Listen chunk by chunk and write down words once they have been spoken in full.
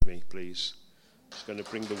me, please. He's going to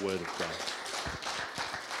bring the word of God.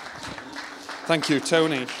 Thank you,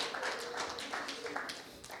 Tony.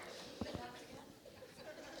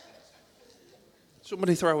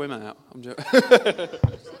 Somebody throw him out.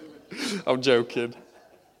 I'm joking.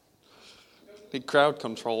 Need crowd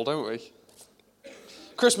control, don't we?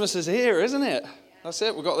 Christmas is here, isn't it? That's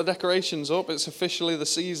it. We've got the decorations up. It's officially the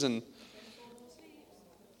season.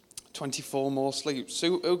 24 more sleeps.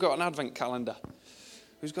 Who got an advent calendar?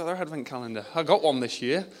 Who's got their advent calendar? I got one this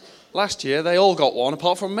year. Last year, they all got one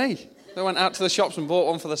apart from me. They went out to the shops and bought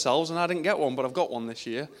one for themselves, and I didn't get one, but I've got one this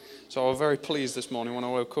year. So I was very pleased this morning when I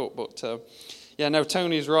woke up. But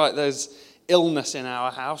Tony's right. There's illness in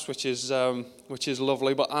our house, which is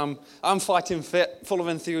lovely. But I'm fighting fit, full of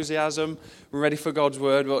enthusiasm, ready for God's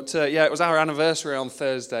word. But it was our anniversary on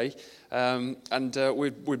Thursday, and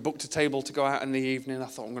we'd booked a table to go out in the evening. I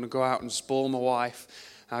thought I'm going to go out and spoil my wife.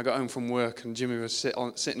 I got home from work and Jimmy was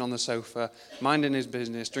sitting on the sofa, minding his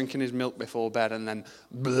business, drinking his milk before bed, and then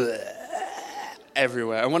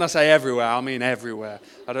everywhere. And when I say everywhere, I mean everywhere.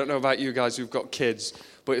 I don't know about you guys who've got kids,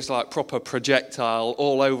 but it's like proper projectile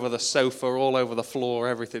all over the sofa, all over the floor,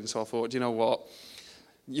 everything. So I thought, you know what?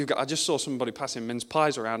 I just saw somebody passing mince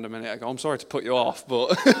pies around a minute ago. I'm sorry to put you off,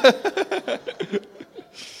 but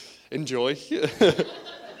enjoy.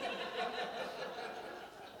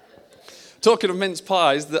 Talking of mince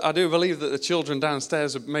pies, I do believe that the children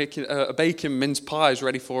downstairs are baking mince pies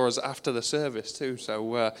ready for us after the service too.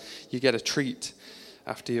 So you get a treat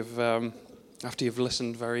after you've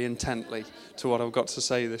listened very intently to what I've got to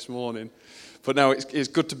say this morning. But no, it's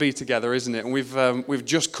good to be together, isn't it? And we've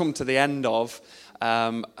just come to the end of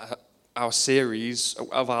our series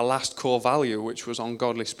of our last core value, which was on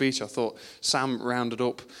godly speech. I thought Sam rounded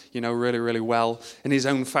up, really, really well in his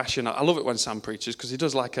own fashion. I love it when Sam preaches because he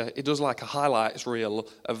does like a highlights reel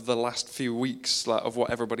of the last few weeks, like, of what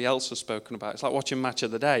everybody else has spoken about. It's like watching Match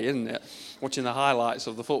of the Day, isn't it? Watching the highlights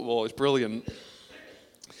of the football is brilliant.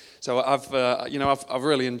 So I've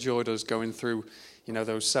really enjoyed us going through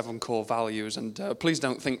those 7 core values. And please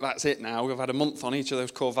don't think that's it now. We've had a month on each of those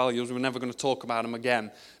core values. We're never going to talk about them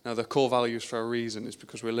again. Now, they're core values for a reason. It's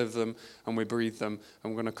because we live them and we breathe them,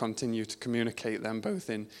 and we're going to continue to communicate them both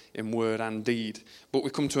in word and deed. But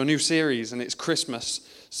we come to a new series, and it's Christmas.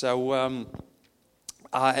 So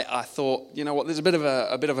I thought, there's a bit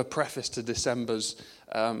of a preface to December's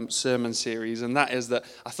sermon series, and that is that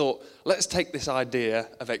I thought, let's take this idea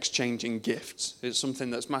of exchanging gifts. It's something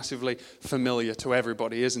that's massively familiar to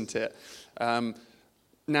everybody, isn't it?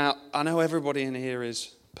 Now, I know everybody in here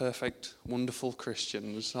is perfect, wonderful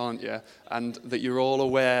Christians, aren't you? And that you're all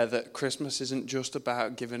aware that Christmas isn't just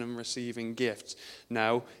about giving and receiving gifts.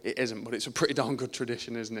 No, it isn't, but it's a pretty darn good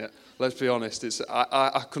tradition, isn't it? Let's be honest.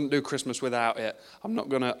 I couldn't do Christmas without it. I'm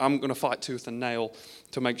gonna fight tooth and nail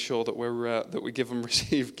to make sure that we give and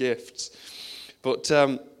receive gifts. But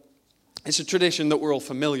it's a tradition that we're all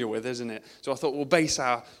familiar with, isn't it? So I thought we'll base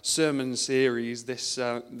our sermon series this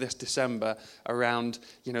December around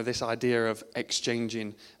this idea of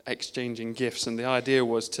exchanging gifts, and the idea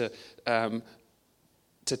was to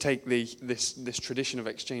take this tradition of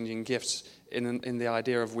exchanging gifts in the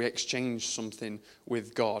idea of we exchange something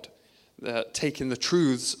with God, taking the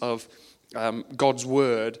truths of God's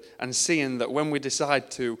word and seeing that when we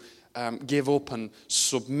decide to give up and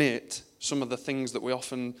submit some of the things that we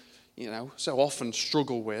often so often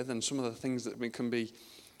struggle with, and some of the things that can be,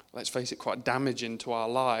 let's face it, quite damaging to our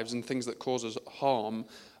lives and things that cause us harm,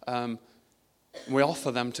 we offer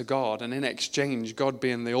them to God, and in exchange, God,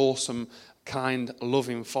 being the awesome, kind,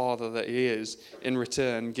 loving Father that He is, in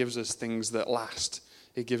return gives us things that last.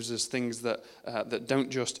 He gives us things that don't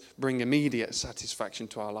just bring immediate satisfaction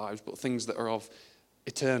to our lives, but things that are of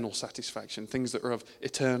eternal satisfaction, things that are of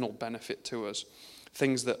eternal benefit to us,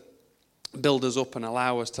 things that build us up and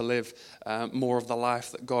allow us to live more of the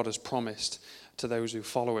life that God has promised to those who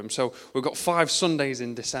follow Him. So we've got 5 Sundays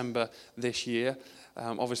in December this year.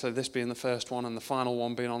 Obviously this being the first one and the final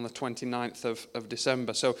one being on the 29th of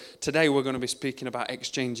December. So today we're going to be speaking about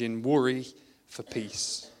exchanging worry for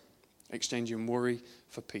peace. Exchanging worry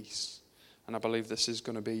for peace. And I believe this is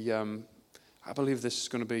going to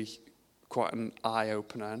be quite an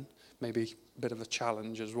eye-opener, and maybe a bit of a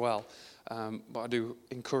challenge as well. But I do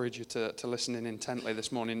encourage you to listen in intently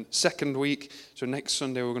this morning. Second week, so next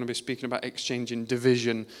Sunday, we're going to be speaking about exchanging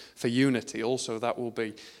division for unity. Also, that will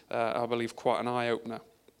be, I believe, quite an eye-opener.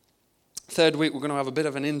 Third week, we're going to have a bit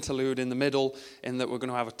of an interlude in the middle, in that we're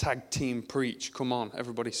going to have a tag team preach. Come on,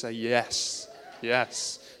 everybody say yes.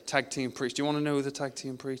 Yes. Tag team preach. Do you want to know who the tag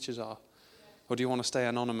team preachers are? Or do you want to stay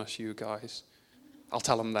anonymous, you guys? I'll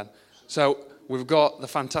tell them then. So we've got the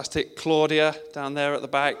fantastic Claudia down there at the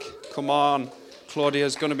back. Come on.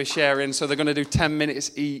 Claudia's going to be sharing, so they're going to do 10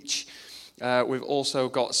 minutes each. We've also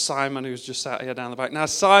got Simon, who's just sat here down the back. Now,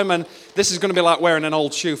 Simon, this is going to be like wearing an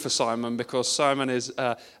old shoe for Simon, because Simon is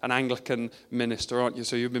an Anglican minister, aren't you?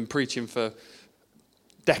 So you've been preaching for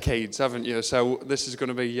decades, haven't you? So this is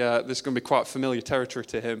going to be quite familiar territory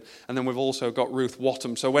to him. And then we've also got Ruth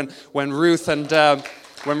Wattham. So when Ruth and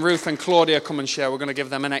Claudia come and share, we're going to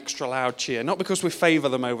give them an extra loud cheer. Not because we favour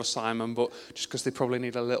them over Simon, but just because they probably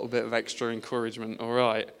need a little bit of extra encouragement. All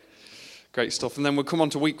right. Great stuff. And then we'll come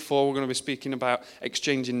on to week 4. We're going to be speaking about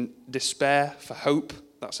exchanging despair for hope.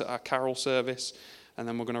 That's at our carol service. And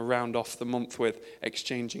then we're going to round off the month with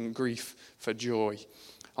exchanging grief for joy.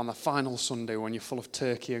 On the final Sunday, when you're full of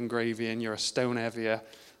turkey and gravy and you're a stone heavier,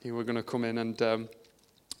 we're going to come in and we're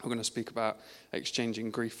going to speak about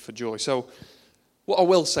exchanging grief for joy. So what I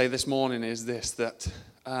will say this morning is this, that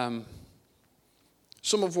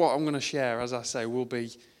some of what I'm going to share, as I say, will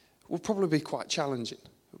probably be quite challenging.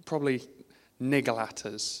 It'll probably niggle at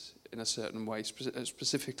us in a certain way,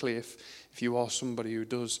 specifically if you are somebody who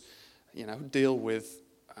does, deal with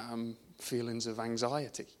feelings of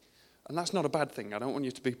anxiety. And that's not a bad thing. I don't want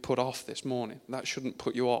you to be put off this morning. That shouldn't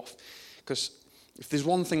put you off. Because if there's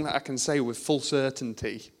one thing that I can say with full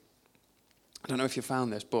certainty, I don't know if you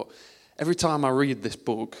found this, but every time I read this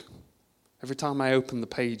book, every time I open the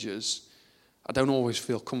pages, I don't always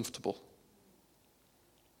feel comfortable.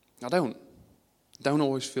 I don't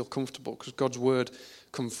always feel comfortable, because God's word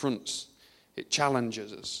confronts. It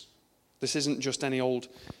challenges us. This isn't just any old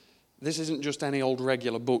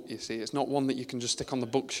regular book, you see. It's not one that you can just stick on the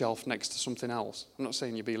bookshelf next to something else. I'm not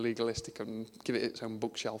saying you be legalistic and give it its own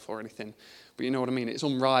bookshelf or anything, but you know what I mean. It's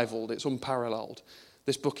unrivaled, it's unparalleled.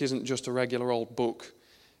 This book isn't just a regular old book.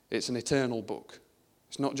 It's an eternal book.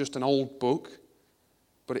 It's not just an old book,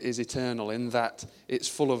 but it is eternal in that it's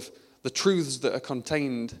full of the truths that are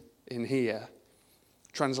contained in here,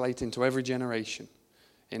 translate into every generation,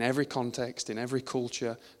 in every context, in every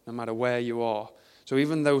culture, no matter where you are. So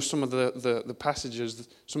even though some of the passages,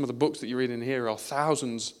 some of the books that you read in here are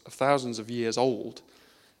thousands of years old,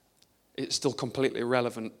 it's still completely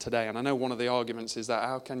relevant today. And I know one of the arguments is that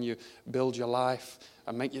how can you build your life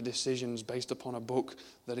and make your decisions based upon a book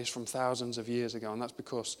that is from thousands of years ago? And that's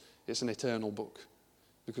because it's an eternal book.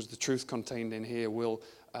 Because the truth contained in here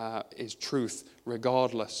is truth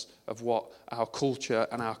regardless of what our culture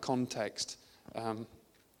and our context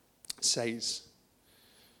says.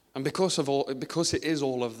 And because it is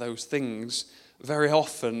all of those things, very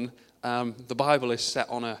often the Bible is set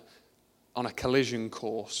on a collision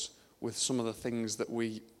course with some of the things that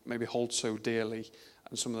we maybe hold so dearly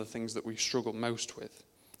and some of the things that we struggle most with,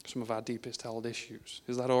 some of our deepest held issues.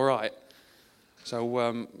 Is that all right?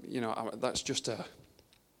 So that's just a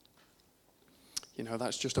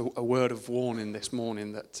word of warning this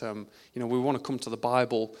morning that we want to come to the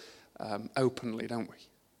Bible openly, don't we?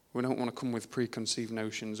 We don't want to come with preconceived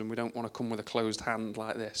notions, and we don't want to come with a closed hand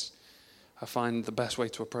like this. I find the best way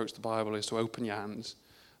to approach the Bible is to open your hands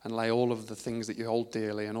and lay all of the things that you hold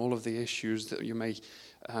dearly and all of the issues that you may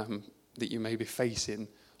be facing,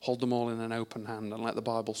 hold them all in an open hand and let the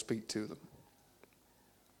Bible speak to them.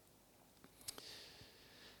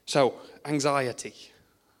 So, anxiety.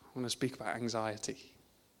 I want to speak about anxiety,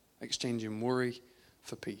 exchanging worry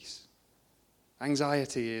for peace.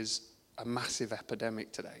 Anxiety is a massive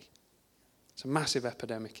epidemic today. It's a massive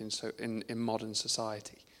epidemic in modern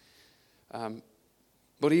society.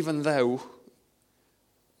 But even though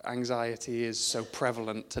anxiety is so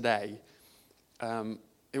prevalent today,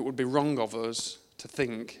 it would be wrong of us to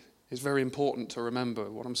think, it's very important to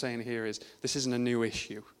remember, what I'm saying here is, this isn't a new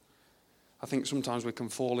issue. I think sometimes we can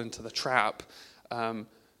fall into the trap of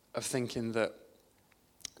thinking that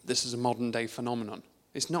this is a modern day phenomenon.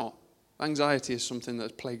 It's not. Anxiety is something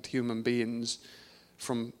that's plagued human beings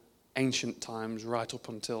from ancient times right up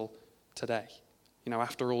until today.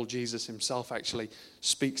 After all, Jesus himself actually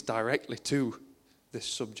speaks directly to this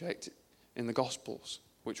subject in the Gospels,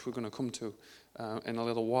 which we're going to come to in a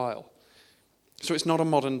little while. So it's not a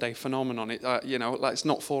modern day phenomenon. Let's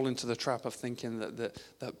not fall into the trap of thinking that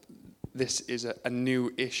this is a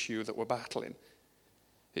new issue that we're battling.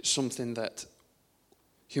 It's something that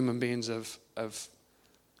human beings have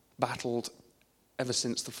battled ever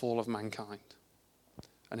since the fall of mankind.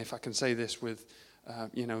 And if I can say this with,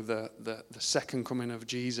 the second coming of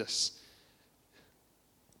Jesus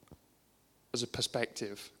as a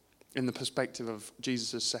perspective, in the perspective of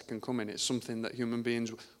Jesus' second coming, it's something that human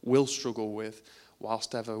beings will struggle with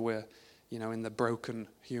whilst ever we're, in the broken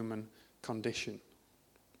human condition.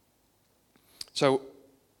 So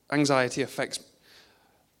anxiety affects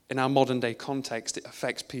in our modern day context, it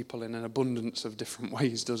affects people in an abundance of different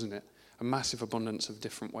ways, doesn't it? A massive abundance of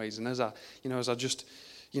different ways. And as I just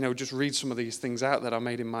read some of these things out that I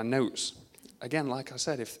made in my notes, again, like I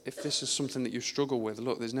said, if this is something that you struggle with,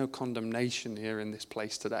 look, there's no condemnation here in this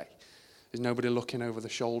place today. There's nobody looking over the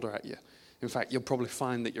shoulder at you. In fact, you'll probably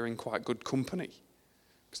find that you're in quite good company,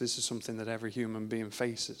 because this is something that every human being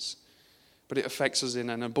faces. But it affects us in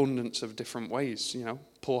an abundance of different ways.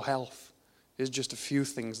 Poor health is just a few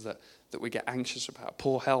things that we get anxious about.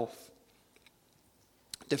 Poor health,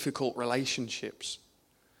 difficult relationships,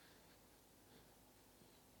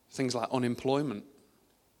 things like unemployment,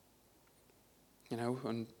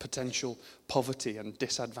 and potential poverty and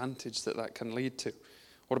disadvantage that can lead to.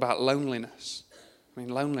 What about loneliness?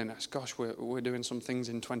 Loneliness, gosh, we're doing some things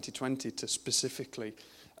in 2020 to specifically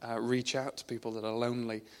reach out to people that are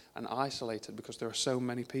lonely and isolated, because there are so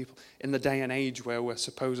many people. In the day and age where we're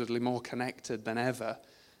supposedly more connected than ever,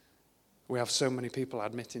 we have so many people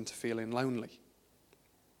admitting to feeling lonely.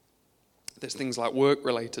 There's things like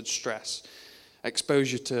work-related stress,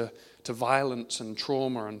 exposure to violence and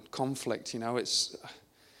trauma and conflict. I'd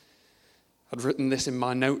written this in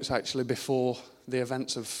my notes actually before the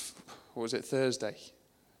events of, what was it, Thursday?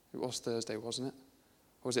 It was Thursday, wasn't it?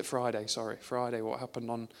 Or was it Friday? Sorry, Friday, what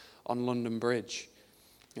happened on London Bridge.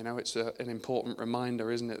 It's an important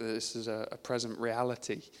reminder, isn't it, that this is a present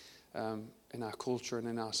reality in our culture and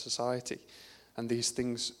in our society. And these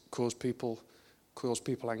things cause people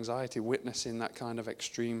anxiety. Witnessing that kind of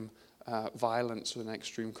extreme violence and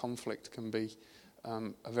extreme conflict can be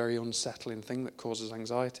a very unsettling thing that causes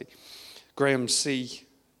anxiety. Graham C.L.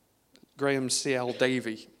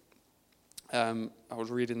 Davey, I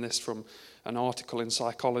was reading this from an article in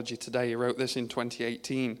Psychology Today. He wrote this in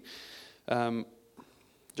 2018.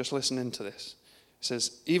 Just listening to this. It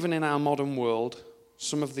says, even in our modern world,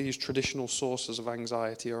 some of these traditional sources of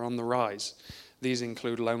anxiety are on the rise. These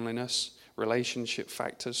include loneliness, relationship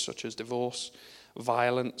factors such as divorce,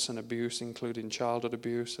 violence and abuse, including childhood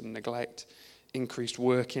abuse and neglect, increased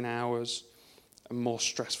working hours, and more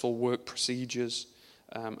stressful work procedures,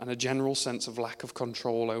 and a general sense of lack of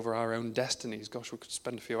control over our own destinies. Gosh, we could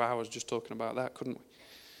spend a few hours just talking about that, couldn't we?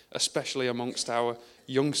 Especially amongst our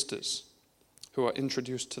youngsters, who are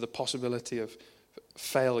introduced to the possibility of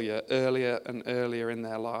failure earlier and earlier in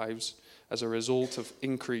their lives as a result of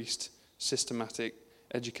increased systematic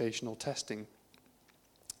educational testing.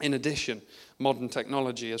 In addition, modern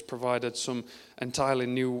technology has provided some entirely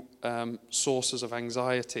new sources of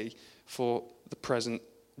anxiety for the present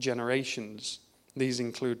generations. These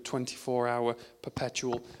include 24-hour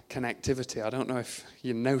perpetual connectivity. I don't know if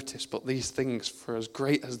you notice, but these things, for as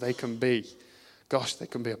great as they can be, gosh, they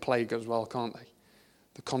can be a plague as well, can't they?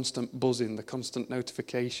 The constant buzzing, the constant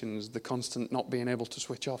notifications, the constant not being able to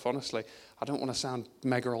switch off. Honestly, I don't want to sound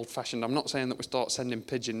mega old-fashioned. I'm not saying that we start sending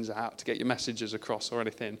pigeons out to get your messages across or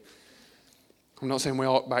anything. I'm not saying we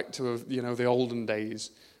are back to the olden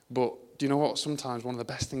days. But do you know what? Sometimes one of the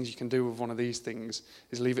best things you can do with one of these things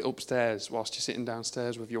is leave it upstairs whilst you're sitting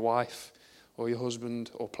downstairs with your wife or your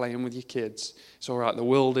husband or playing with your kids. It's all right. The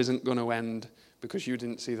world isn't going to end because you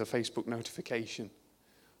didn't see the Facebook notification,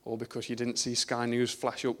 or because you didn't see Sky News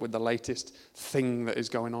flash up with the latest thing that is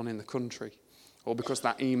going on in the country, or because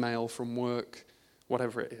that email from work,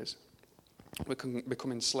 whatever it is. We can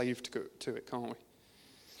become enslaved to it, can't we?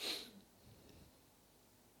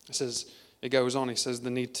 It goes on, he says the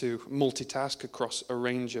need to multitask across a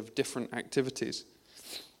range of different activities.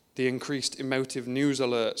 The increased emotive news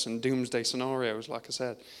alerts and doomsday scenarios, like I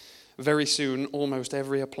said. Very soon, almost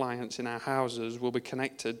every appliance in our houses will be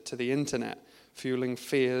connected to the internet, fueling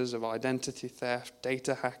fears of identity theft,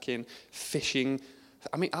 data hacking, phishing.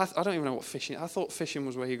 I don't even know what phishing is. I thought phishing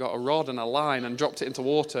was where you got a rod and a line and dropped it into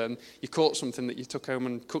water and you caught something that you took home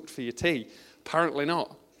and cooked for your tea. Apparently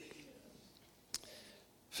not.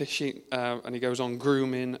 Phishing, and he goes on,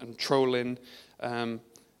 grooming and trolling.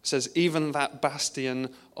 Says, even that bastion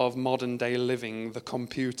of modern-day living, the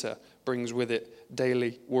computer, brings with it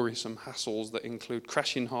daily worrisome hassles that include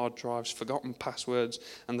crashing hard drives, forgotten passwords,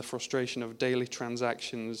 and the frustration of daily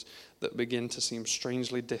transactions that begin to seem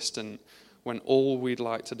strangely distant when all we'd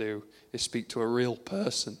like to do is speak to a real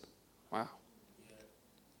person. Wow.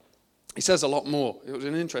 He says a lot more. It was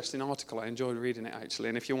an interesting article. I enjoyed reading it, actually.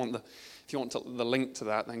 And if you want the link to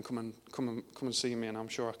that, then come and see me, and I'm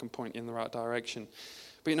sure I can point you in the right direction.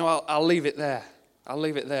 But I'll leave it there.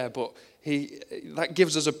 But that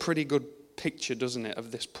gives us a pretty good picture, doesn't it,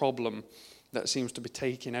 of this problem that seems to be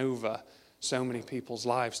taking over so many people's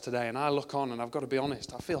lives today. And I look on, and I've got to be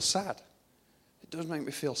honest, I feel sad. It does make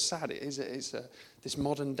me feel sad. It's this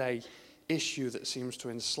modern day issue that seems to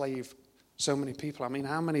enslave So many people. I mean,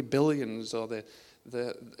 how many billions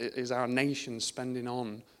is our nation spending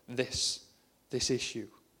on this issue,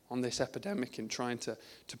 on this epidemic, and trying to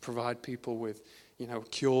provide people with,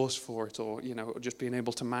 cures for it, or, just being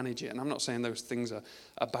able to manage it? And I'm not saying those things are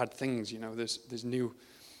bad things. There's new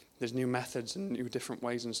methods and new different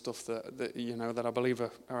ways and stuff that I believe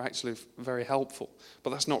are actually very helpful. But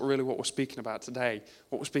that's not really what we're speaking about today.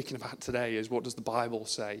 What we're speaking about today is, what does the Bible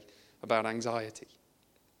say about anxiety?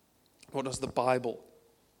 What does the Bible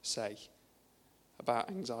say about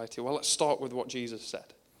anxiety? Well, let's start with what Jesus said.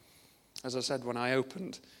 As I said when I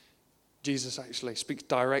opened, Jesus actually speaks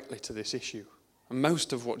directly to this issue. And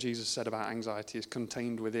most of what Jesus said about anxiety is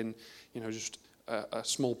contained within, just a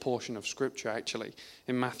small portion of Scripture, actually,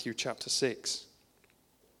 in Matthew chapter 6.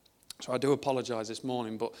 So I do apologize this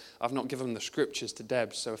morning, but I've not given the Scriptures to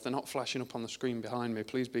Deb, so if they're not flashing up on the screen behind me,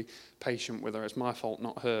 please be patient with her. It's my fault,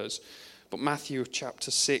 not hers. But Matthew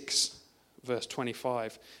chapter 6, verse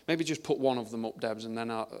 25. Maybe just put one of them up, Debs, and then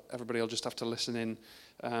everybody will just have to listen in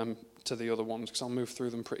to the other ones, because I'll move through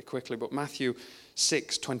them pretty quickly. But Matthew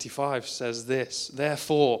 6:25 says this: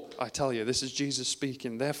 "Therefore, I tell you," this is Jesus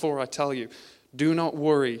speaking, "therefore I tell you, do not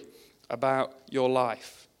worry about your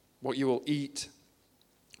life, what you will eat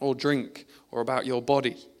or drink, or about your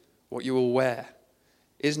body, what you will wear.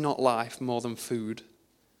 Is not life more than food,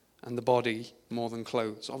 and the body more than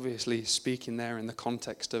clothes?" Obviously, speaking there in the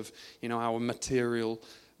context of, our material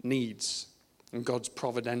needs and God's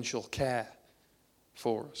providential care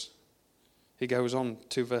for us. He goes on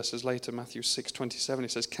 2 verses later, Matthew 6:27, he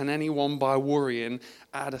says, "Can anyone by worrying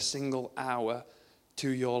add a single hour to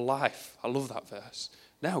your life?" I love that verse.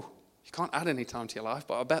 No, you can't add any time to your life,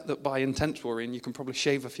 but I bet that by intense worrying, you can probably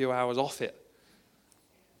shave a few hours off it.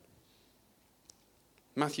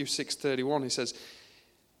 Matthew 6:31, he says,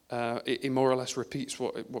 he more or less repeats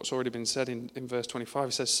what's already been said in verse 25.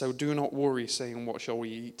 He says, "So do not worry, saying, what shall we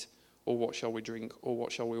eat, or what shall we drink, or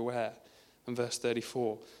what shall we wear?" And verse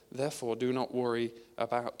 34, "Therefore do not worry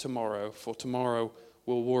about tomorrow, for tomorrow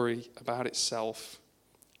will worry about itself.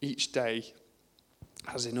 Each day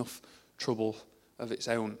has enough trouble of its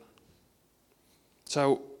own."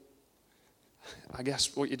 So I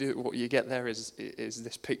guess what you get there is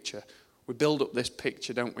this picture. We build up this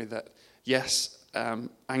picture, don't we, that yes,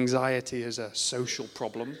 anxiety is a social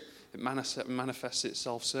problem. It manifests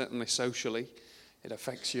itself certainly socially. It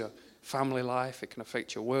affects your family life, it can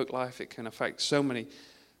affect your work life, it can affect so many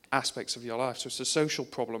aspects of your life. So it's a social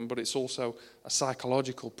problem, but it's also a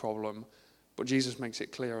psychological problem. But Jesus makes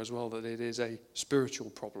it clear as well that it is a spiritual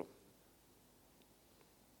problem.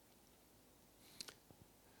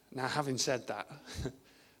 Now, having said that,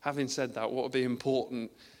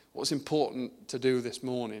 what's important to do this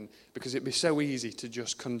morning, because it'd be so easy to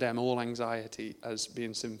just condemn all anxiety as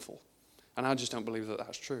being sinful. And I just don't believe that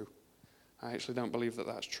that's true. I actually don't believe that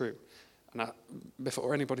that's true. And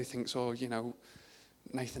before anybody thinks,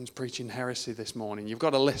 Nathan's preaching heresy this morning, you've got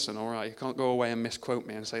to listen, all right? You can't go away and misquote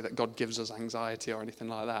me and say that God gives us anxiety or anything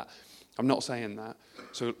like that. I'm not saying that.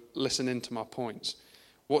 So listen into my points.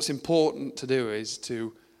 What's important to do is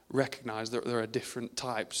to recognize that there are different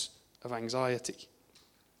types of anxiety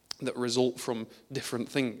that result from different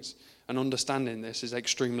things. And understanding this is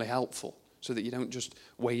extremely helpful, so that you don't just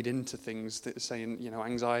wade into things that are saying,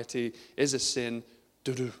 anxiety is a sin,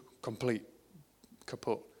 complete,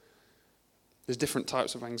 kaput. There's different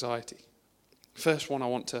types of anxiety. First one I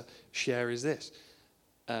want to share is this.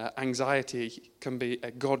 Anxiety can be a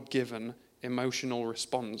God-given emotional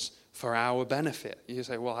response for our benefit. You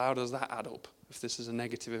say, well, how does that add up if this is a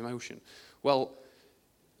negative emotion? Well,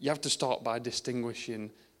 you have to start by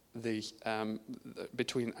distinguishing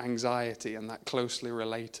between anxiety and that closely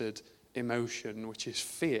related emotion, which is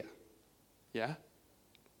fear. Yeah?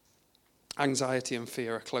 Anxiety and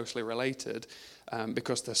fear are closely related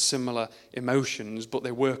because they're similar emotions, but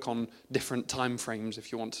they work on different time frames,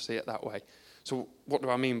 if you want to see it that way. So what do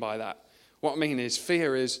I mean by that? What I mean is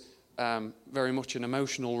fear is very much an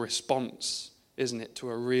emotional response, isn't it, to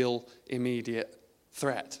a real immediate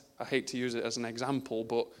threat. I hate to use it as an example,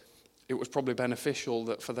 but it was probably beneficial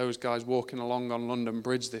that for those guys walking along on London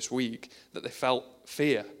Bridge this week, that they felt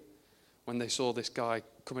fear when they saw this guy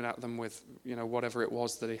coming at them with, whatever it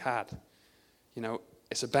was that he had.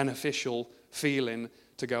 It's a beneficial feeling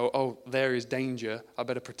to go, oh, there is danger, I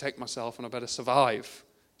better protect myself and I better survive.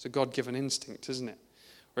 It's a God-given instinct, isn't it?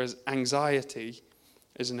 Whereas anxiety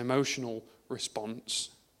is an emotional response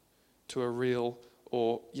to a real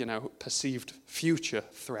or, perceived future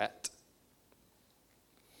threat.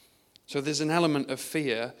 So there's an element of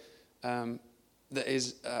fear that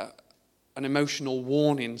is an emotional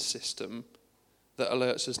warning system that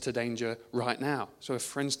alerts us to danger right now. So if,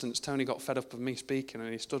 for instance, Tony got fed up of me speaking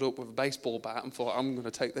and he stood up with a baseball bat and thought, I'm going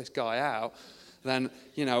to take this guy out, then,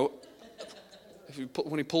 when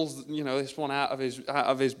he pulls, this one out of his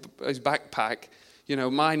backpack,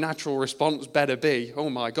 my natural response better be, oh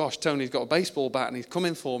my gosh, Tony's got a baseball bat and he's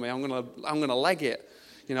coming for me. I'm gonna leg it.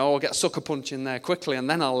 I'll get a sucker punch in there quickly and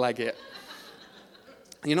then I'll leg it.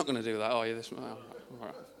 You're not going to do that, are you? All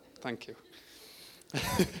right. Thank you.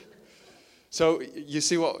 So you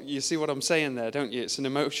see what I'm saying there, don't you? It's an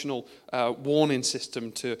emotional warning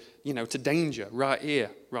system to danger right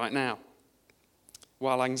here, right now.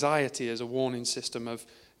 While anxiety is a warning system of,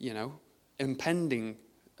 impending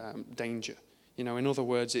danger. In other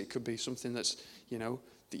words, it could be something that's,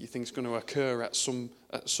 that you think is going to occur at some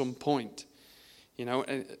point.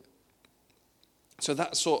 So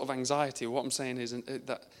that sort of anxiety, what I'm saying is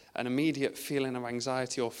that an immediate feeling of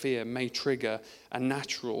anxiety or fear may trigger a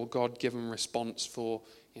natural God-given response for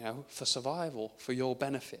survival, for your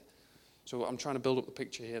benefit. So I'm trying to build up the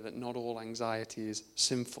picture here that not all anxiety is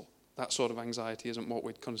sinful. That sort of anxiety isn't what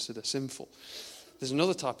we'd consider sinful. There's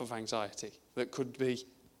another type of anxiety that could be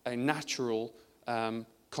a natural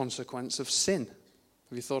consequence of sin.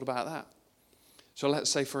 Have you thought about that? So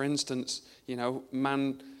let's say, for instance,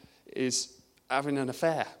 man is having an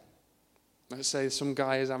affair. Let's say some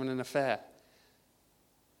guy is having an affair.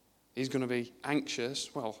 He's going to be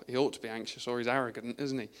anxious. Well, he ought to be anxious, or he's arrogant,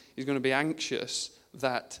 isn't he? He's going to be anxious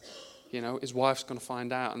that, his wife's going to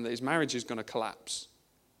find out and that his marriage is going to collapse.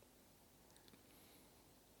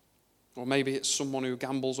 Or maybe it's someone who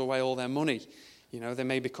gambles away all their money. They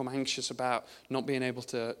may become anxious about not being able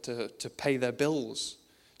to pay their bills.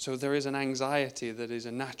 So there is an anxiety that is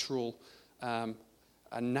a natural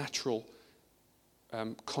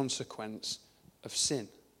consequence of sin.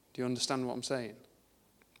 Do you understand what I'm saying?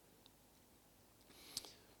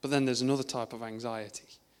 But then there's another type of anxiety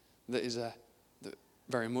that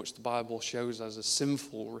very much the Bible shows as a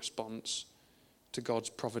sinful response to God's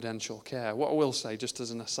providential care. What I will say, just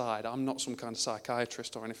as an aside, I'm not some kind of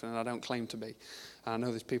psychiatrist or anything, and I don't claim to be. And I know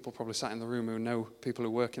there's people probably sat in the room who know people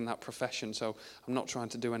who work in that profession, so I'm not trying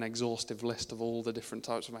to do an exhaustive list of all the different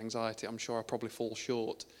types of anxiety. I'm sure I probably fall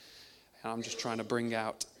short. And I'm just trying to bring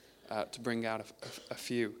out a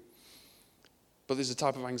few. But there's a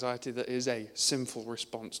type of anxiety that is a sinful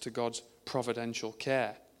response to God's providential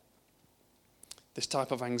care. This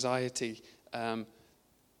type of anxiety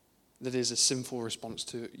that is a sinful response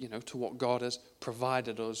to what God has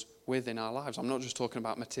provided us with in our lives. I'm not just talking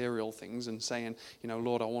about material things and saying,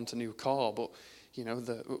 Lord, I want a new car, but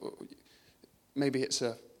maybe it's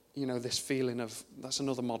this feeling of, that's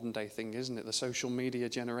another modern day thing, isn't it? The social media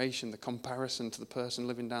generation, the comparison to the person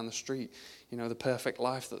living down the street, the perfect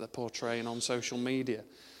life that they're portraying on social media,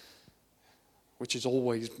 which is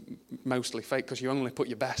always mostly fake because you only put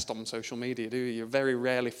your best on social media, do you? You very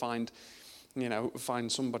rarely find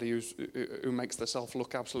somebody who makes themselves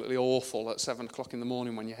look absolutely awful at 7 o'clock in the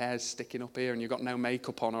morning when your hair's sticking up here and you've got no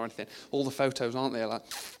makeup on or anything. All the photos, aren't they, like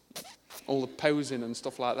all the posing and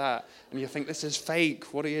stuff like that, and you think, this is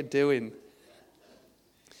fake. What are you doing?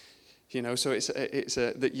 So it's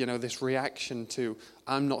this reaction to,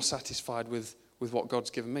 I'm not satisfied with what God's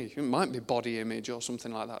given me. It might be body image or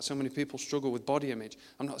something like that. So many people struggle with body image.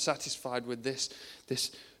 I'm not satisfied with this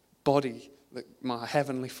body that my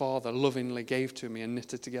heavenly Father lovingly gave to me and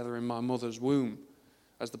knitted together in my mother's womb,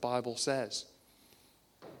 as the Bible says.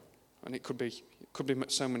 And it could be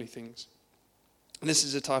so many things. And this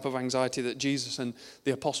is a type of anxiety that Jesus and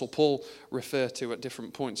the Apostle Paul refer to at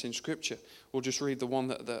different points in Scripture. We'll just read the one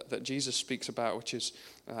that Jesus speaks about, which is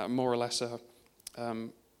more or less a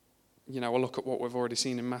look at what we've already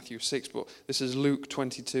seen in Matthew 6. But this is Luke 12,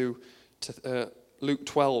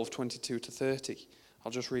 22 to 30.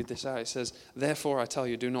 I'll just read this out. It says, "Therefore I tell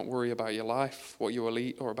you, do not worry about your life, what you will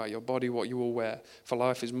eat, or about your body, what you will wear. For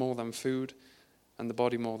life is more than food, and the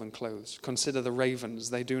body more than clothes. Consider the ravens,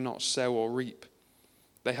 they do not sow or reap.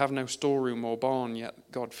 They have no storeroom or barn,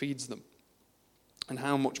 yet God feeds them. And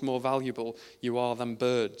how much more valuable you are than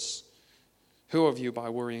birds. Who of you by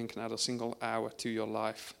worrying can add a single hour to your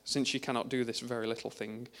life? Since you cannot do this very little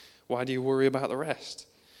thing, why do you worry about the rest?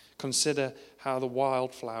 Consider how the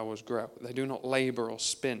wildflowers grow. They do not labor or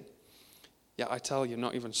spin. Yet I tell you,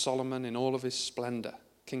 not even Solomon in all of his splendor,"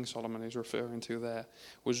 King Solomon is referring to there,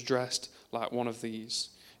 "was dressed like one of these.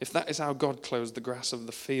 If that is how God clothes the grass of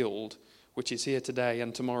the field, which is here today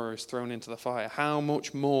and tomorrow is thrown into the fire, how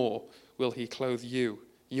much more will he clothe you,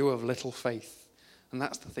 you of little faith?" And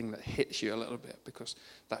that's the thing that hits you a little bit, because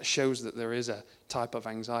that shows that there is a type of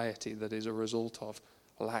anxiety that is a result of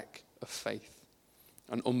lack of faith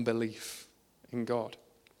and unbelief in God.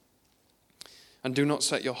 And do not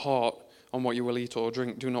set your heart on what you will eat or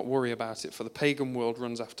drink. Do not worry about it, for the pagan world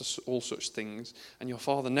runs after all such things, and your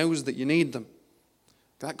Father knows that you need them.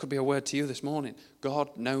 That could be a word to you this morning.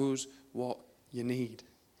 God knows what you need.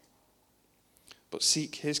 But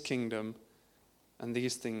seek his kingdom, and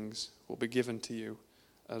these things will be given to you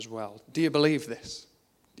as well. Do you believe this?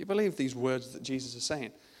 Do you believe these words that Jesus is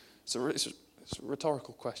saying? It's a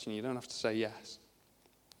rhetorical question. You don't have to say yes.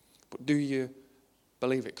 But do you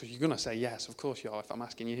believe it? Because you're going to say yes, of course you are, if I'm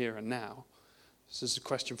asking you here and now. This is a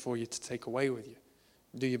question for you to take away with you.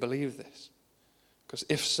 Do you believe this? Because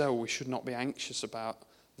if so, we should not be anxious about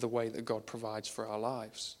the way that God provides for our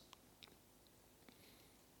lives.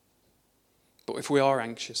 But if we are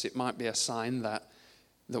anxious, it might be a sign that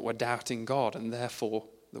we're doubting God, and therefore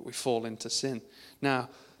that we fall into sin. Now,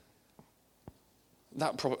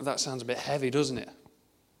 that sounds a bit heavy, doesn't it?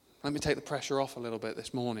 Let me take the pressure off a little bit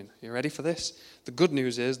this morning. You ready for this? The good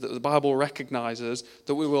news is that the Bible recognizes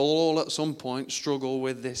that we will all at some point struggle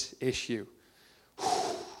with this issue.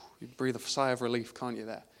 You breathe a sigh of relief, can't you,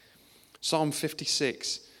 there? Psalm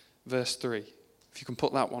 56, verse 3. If you can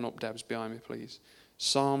put that one up, Debs, behind me, please.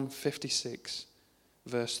 Psalm 56,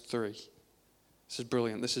 verse 3. This is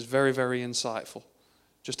brilliant. This is very, very insightful.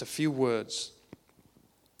 Just a few words.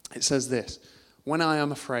 It says this: when I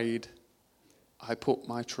am afraid, I put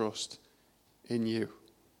my trust in you.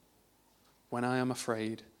 When I am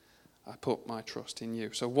afraid, I put my trust in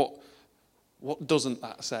you. So what doesn't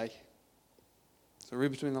that say? So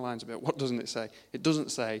read between the lines a bit. What doesn't it say? It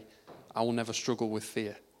doesn't say, I will never struggle with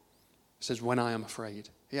fear. It says, when I am afraid.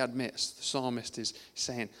 He admits, the psalmist is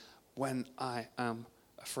saying, when I am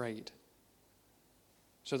afraid.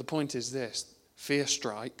 So the point is this: fear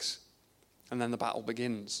strikes, and then the battle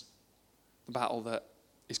begins. The battle that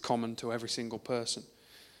is common to every single person.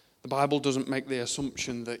 The Bible doesn't make the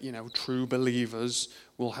assumption that, true believers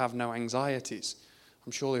will have no anxieties.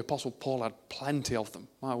 I'm sure the Apostle Paul had plenty of them.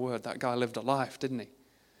 My word, that guy lived a life, didn't he?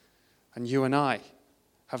 And you and I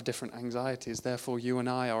have different anxieties. Therefore, you and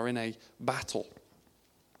I are in a battle.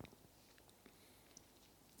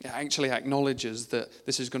 It actually acknowledges that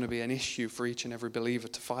this is going to be an issue for each and every believer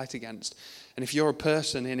to fight against. And if you're a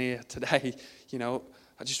person in here today,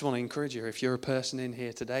 I just want to encourage you, if you're a person in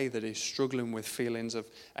here today that is struggling with feelings of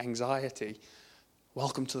anxiety,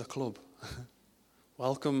 welcome to the club.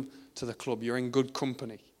 Welcome to the club. You're in good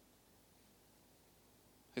company.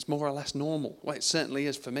 It's more or less normal. Well, it certainly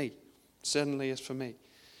is for me. It certainly is for me.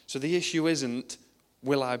 So the issue isn't,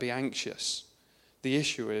 will I be anxious? The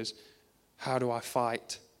issue is, how do I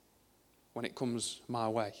fight when it comes my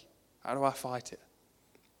way? How do I fight it?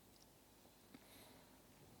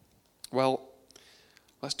 Well,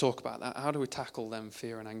 let's talk about that. How do we tackle them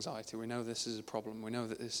fear and anxiety? We know this is a problem. We know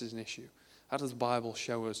that this is an issue. How does the Bible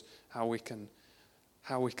show us how we can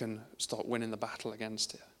start winning the battle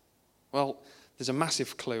against it? Well, there's a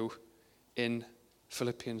massive clue in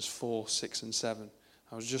Philippians 4, 6 and 7.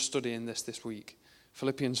 I was just studying this week.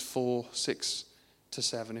 Philippians 4, 6 to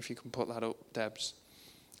 7, if you can put that up, Debs.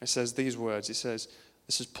 It says these words. It says,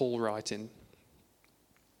 this is Paul writing.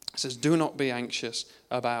 It says, do not be anxious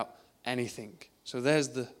about anything. So there's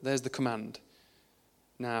the command.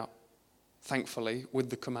 Now, thankfully, with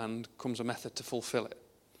the command comes a method to fulfill it.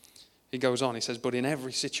 He goes on, he says, but in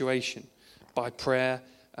every situation, by prayer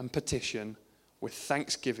and petition, with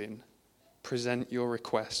thanksgiving, present your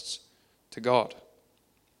requests to God.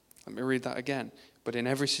 Let me read that again. But in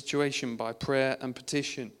every situation, by prayer and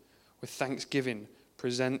petition, with thanksgiving,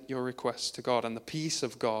 present your requests to God. And the peace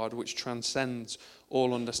of God, which transcends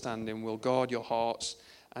all understanding, will guard your hearts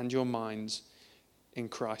and your minds in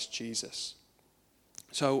Christ Jesus.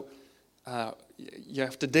 So you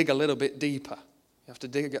have to dig a little bit deeper. You have to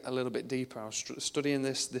dig a little bit deeper. I was studying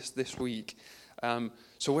this week.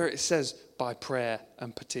 So where it says by prayer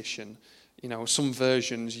and petition, some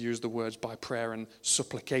versions use the words by prayer and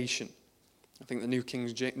supplication. I think the New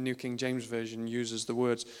King James Version uses the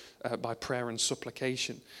words by prayer and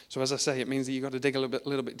supplication. So as I say, it means that you've got to dig a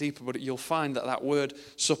little bit deeper, but you'll find that word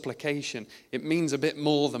supplication, it means a bit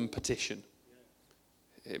more than petition.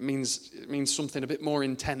 It means something a bit more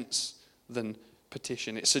intense than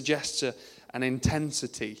petition. It suggests an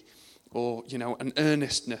intensity or, an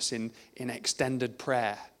earnestness in extended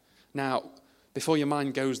prayer. Now, before your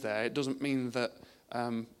mind goes there, it doesn't mean that,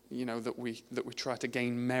 that we try to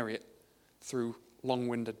gain merit through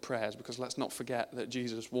long-winded prayers, because let's not forget that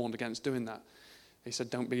Jesus warned against doing that. He said,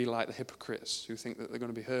 don't be like the hypocrites who think that they're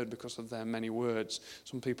going to be heard because of their many words.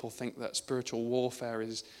 Some people think that spiritual warfare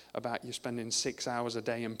is about you spending 6 hours a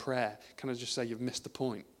day in prayer. Can I just say you've missed the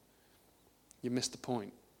point? You missed the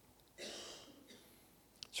point.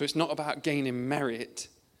 So it's not about gaining merit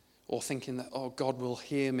or thinking that, oh, God will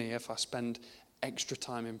hear me if I spend extra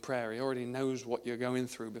time in prayer. He already knows what you're going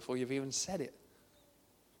through before you've even said it.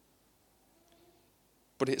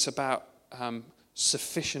 But it's about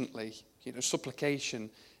sufficiently, supplication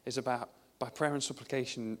is about, by prayer and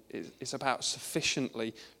supplication, it's about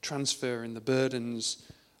sufficiently transferring the burdens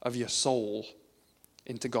of your soul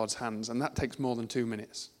into God's hands. And that takes more than 2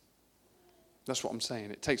 minutes. That's what I'm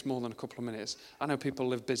saying. It takes more than a couple of minutes. I know people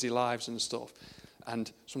live busy lives and stuff,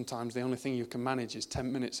 and sometimes the only thing you can manage is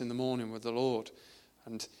 10 minutes in the morning with the Lord.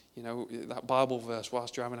 And, that Bible verse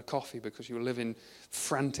whilst you're having a coffee, because you live in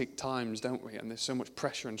frantic times, don't we? And there's so much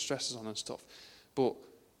pressure and stresses on and stuff. But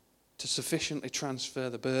to sufficiently transfer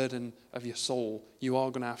the burden of your soul, you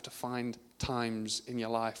are going to have to find times in your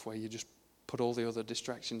life where you just put all the other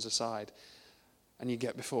distractions aside and you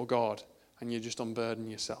get before God and you just unburden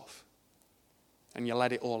yourself and you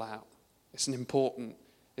let it all out. It's an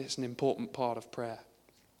important part of prayer.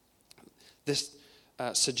 This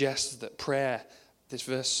suggests that prayer, this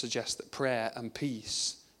verse suggests that prayer and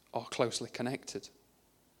peace are closely connected.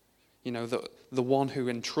 The one who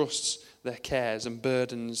entrusts their cares and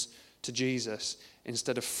burdens to Jesus,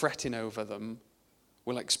 instead of fretting over them,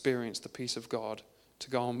 will experience the peace of God to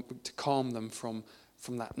calm them from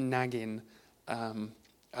that nagging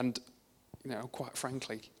and, quite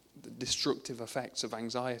frankly, the destructive effects of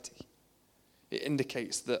anxiety. It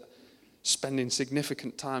indicates that spending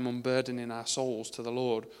significant time unburdening our souls to the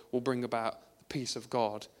Lord will bring about the peace of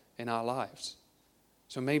God in our lives.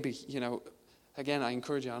 So maybe, again, I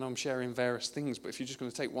encourage you, I know I'm sharing various things, but if you're just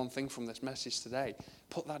going to take one thing from this message today,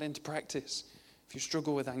 put that into practice. If you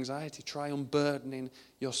struggle with anxiety, try unburdening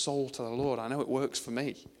your soul to the Lord. I know it works for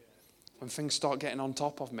me. When things start getting on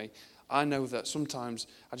top of me, I know that sometimes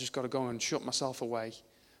I just got to go and shut myself away.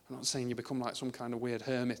 I'm not saying you become like some kind of weird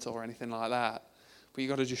hermit or anything like that, but you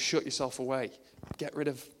got to just shut yourself away.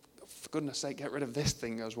 For goodness sake, get rid of this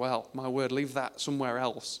thing as well. My word, leave that somewhere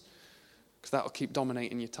else, because that will keep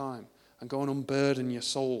dominating your time. And go and unburden your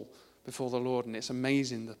soul before the Lord. And it's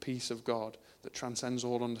amazing the peace of God that transcends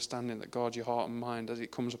all understanding, that guards your heart and mind as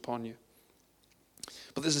it comes upon you.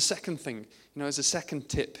 But there's a second thing, there's a second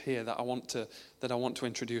tip here that I want to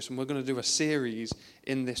introduce. And we're going to do a series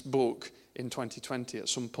in this book in 2020 at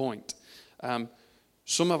some point.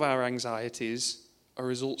 Some of our anxieties are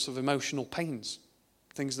results of emotional pains,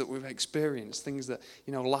 things that we've experienced, things that,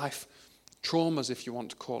 life traumas, if you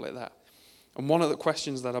want to call it that. And one of the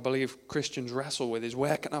questions that I believe Christians wrestle with is,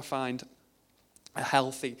 where can I find a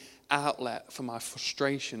healthy outlet for my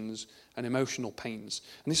frustrations and emotional pains?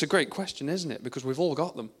 And it's a great question, isn't it? Because we've all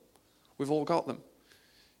got them. We've all got them.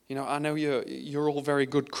 I know you're all very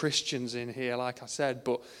good Christians in here, like I said,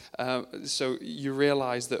 but so you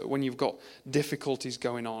realize that when you've got difficulties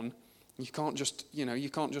going on, you can't just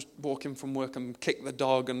walk in from work and kick the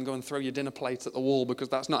dog and go and throw your dinner plate at the wall, because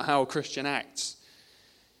that's not how a Christian acts.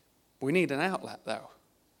 We need an outlet, though.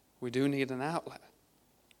 We do need an outlet.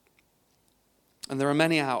 And there are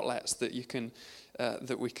many outlets that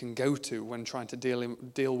we can go to when trying to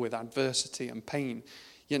deal with adversity and pain.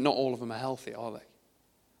 Yet not all of them are healthy, are they?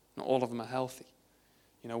 Not all of them are healthy.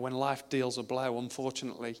 When life deals a blow,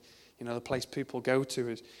 unfortunately, the place people go to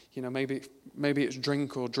is, maybe it's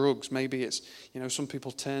drink or drugs. Maybe it's, some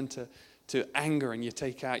people turn to anger and you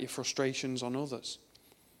take out your frustrations on others.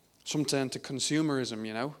 Some turn to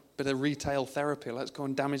consumerism, bit of retail therapy. Let's go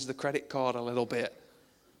and damage the credit card a little bit.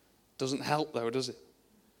 Doesn't help though, does it?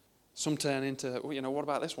 Some turn into, what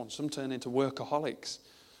about this one? Some turn into workaholics,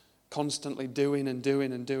 constantly doing and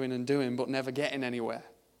doing and doing and doing, but never getting anywhere.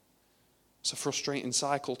 It's a frustrating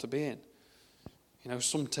cycle to be in.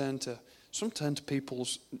 Some turn to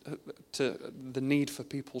the need for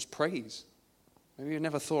people's praise. Maybe you've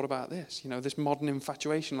never thought about this. This modern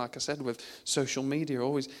infatuation, like I said, with social media,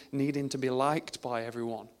 always needing to be liked by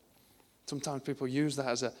everyone. Sometimes people use that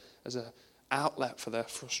as a outlet for their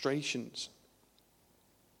frustrations.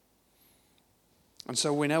 And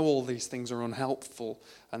so we know all these things are unhelpful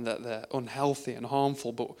and that they're unhealthy and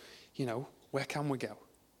harmful, but, where can we go?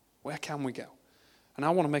 Where can we go? And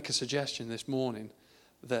I want to make a suggestion this morning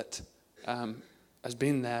that has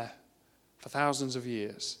been there for thousands of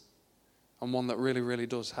years, and one that really, really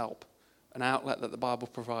does help. An outlet that the Bible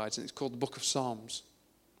provides, and it's called the Book of Psalms.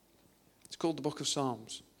 It's called the Book of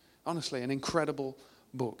Psalms. Honestly, an incredible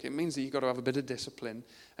book. It means that you've got to have a bit of discipline.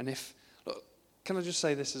 And look, can I just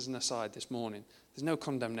say this as an aside this morning? There's no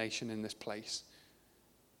condemnation in this place.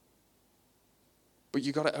 But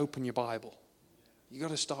you've got to open your Bible. You've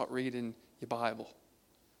got to start reading your Bible.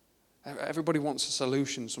 Everybody wants a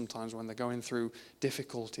solution sometimes when they're going through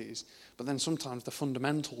difficulties, but then sometimes the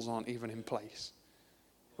fundamentals aren't even in place.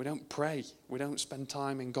 We don't pray. We don't spend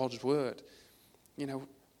time in God's word. You know,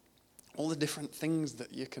 all the different things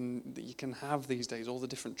that you can have these days, all the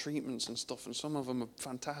different treatments and stuff, and some of them are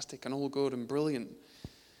fantastic and all good and brilliant.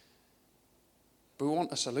 But we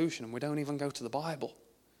want a solution, and we don't even go to the Bible.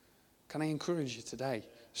 Can I encourage you today?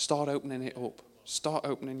 Start opening it up. Start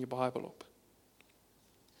opening your Bible up.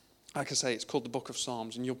 Like I say, it's called the Book of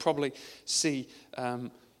Psalms, and you'll probably see,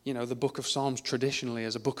 the Book of Psalms traditionally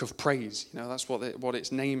as a book of praise. You know, that's what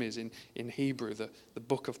its name is in Hebrew, the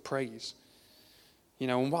Book of Praise. You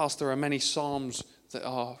know, and whilst there are many psalms that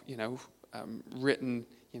are, written,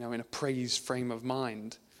 in a praise frame of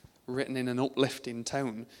mind, written in an uplifting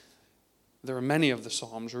tone, there are many of the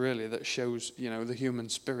psalms really that shows, the human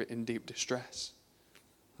spirit in deep distress.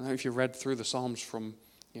 I don't know if you read through the psalms from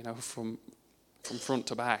front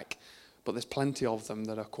to back, but there's plenty of them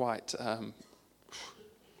that are quite,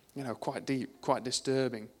 quite deep, quite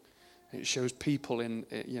disturbing. It shows people in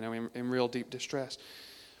real deep distress.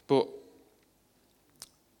 But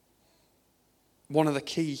one of the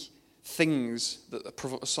key things that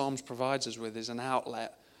the Psalms provides us with is an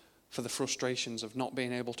outlet for the frustrations of not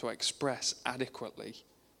being able to express adequately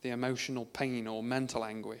the emotional pain or mental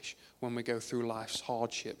anguish when we go through life's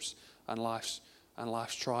hardships and life's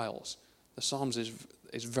trials. The Psalms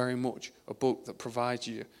is very much a book that provides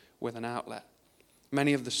you with an outlet.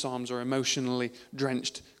 Many of the Psalms are emotionally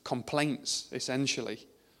drenched complaints, essentially.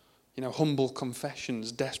 Humble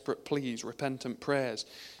confessions, desperate pleas, repentant prayers,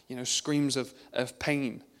 screams of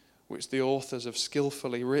pain, which the authors have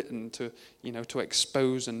skillfully written to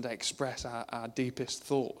expose and express our deepest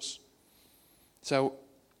thoughts. So,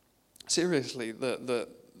 seriously, the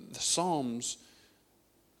Psalms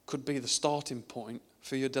could be the starting point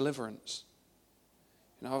for your deliverance.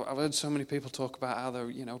 I've heard so many people talk about how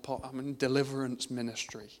they're, I'm in deliverance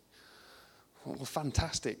ministry. Well,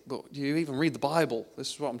 fantastic, but do you even read the Bible?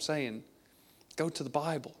 This is what I'm saying. Go to the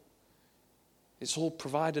Bible. It's all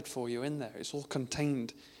provided for you in there. It's all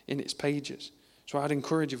contained in its pages. So I'd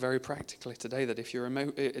encourage you very practically today that if you're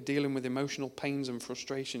dealing with emotional pains and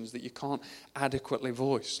frustrations that you can't adequately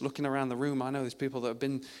voice, looking around the room, I know there's people that have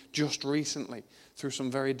been just recently through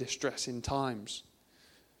some very distressing times.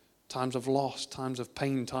 Times of loss, times of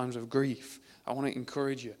pain, times of grief. I want to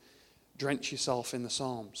encourage you. Drench yourself in the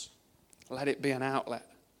Psalms. Let it be an outlet.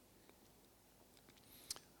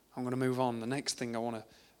 I'm going to move on. The next thing I want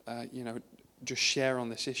to, just share on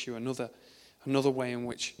this issue, another way in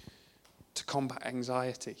which to combat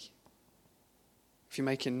anxiety. If you're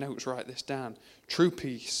making notes, write this down. True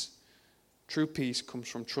peace comes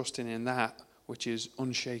from trusting in that which is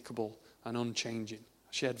unshakable and unchanging.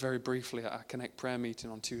 I shared very briefly at our Connect prayer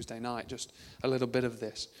meeting on Tuesday night, just a little bit of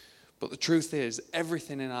this. But the truth is,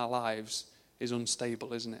 everything in our lives is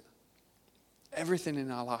unstable, isn't it? Everything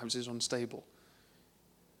in our lives is unstable.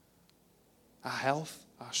 Our health,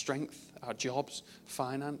 our strength, our jobs,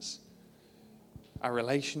 finance, our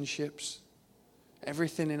relationships,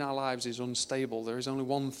 everything in our lives is unstable. There is only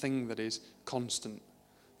one thing that is constant.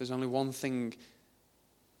 There's only one thing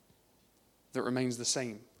that remains the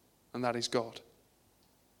same, and that is God.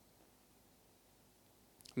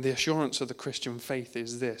 And the assurance of the Christian faith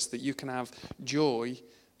is this, that you can have joy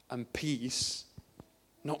and peace,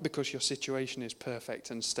 not because your situation is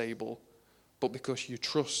perfect and stable, but because you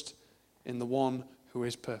trust in the one who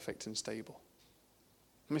is perfect and stable.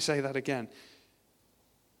 Let me say that again.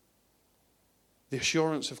 The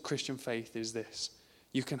assurance of Christian faith is this.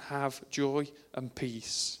 You can have joy and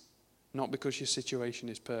peace, not because your situation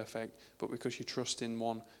is perfect, but because you trust in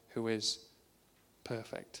one who is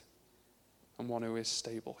perfect and one who is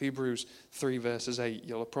stable. Hebrews 3 verses 8.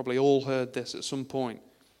 You'll have probably all heard this at some point.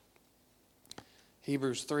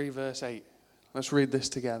 Hebrews 3 verse 8. Let's read this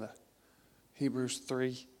together. Hebrews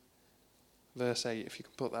 3 verse 8. If you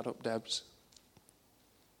can put that up, Debs.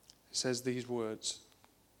 It says these words.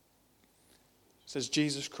 It says,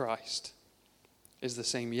 Jesus Christ is the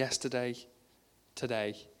same yesterday,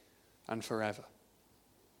 today, and forever.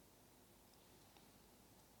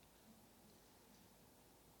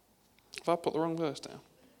 Have I put the wrong verse down?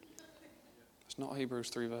 It's not Hebrews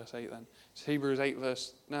 3 verse 8 then. It's Hebrews 8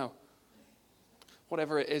 verse... No.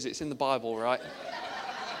 Whatever it is, it's in the Bible, right?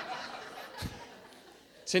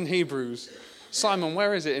 It's in Hebrews. Simon,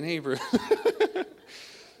 where is it in Hebrews?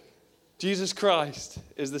 Jesus Christ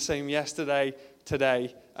is the same yesterday,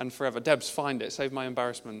 today, and forever. Debs, find it. Save my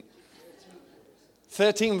embarrassment.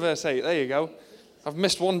 13 verse 8. There you go. I've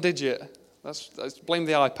missed one digit. Let's blame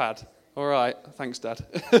the iPad. All right. Thanks, Dad.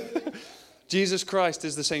 Jesus Christ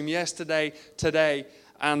is the same yesterday, today,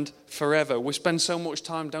 and forever. We spend so much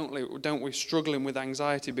time, don't we, struggling with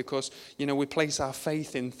anxiety because, we place our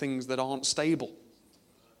faith in things that aren't stable.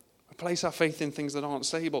 place our faith in things that aren't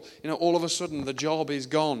stable. All of a sudden the job is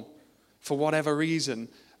gone for whatever reason,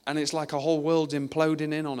 and it's like a whole world's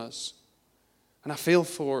imploding in on us. And I feel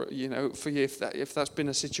for you if that's been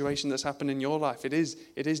a situation that's happened in your life. It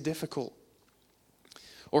is difficult.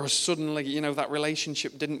 Or suddenly, that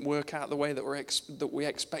relationship didn't work out the way that we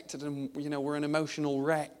expected, and we're an emotional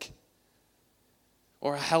wreck.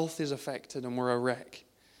 Or our health is affected and we're a wreck.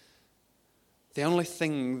 The only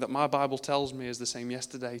thing that my Bible tells me is the same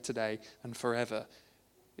yesterday, today, and forever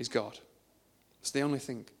is God. It's the only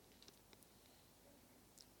thing.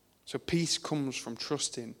 So peace comes from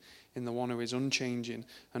trusting in the one who is unchanging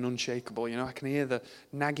and unshakable. I can hear the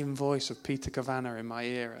nagging voice of Peter Kavanagh in my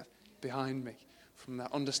ear behind me from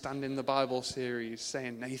that Understanding the Bible series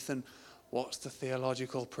saying, Nathan, what's the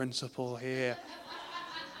theological principle here?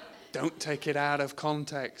 Don't take it out of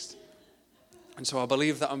context. And so I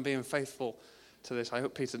believe that I'm being faithful to this. I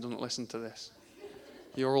hope Peter doesn't listen to this.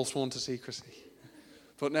 You're all sworn to secrecy.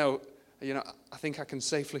 But no, I think I can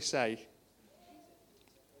safely say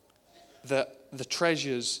that the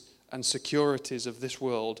treasures and securities of this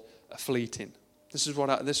world are fleeting. This is what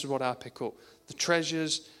I pick up. The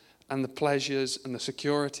treasures and the pleasures and the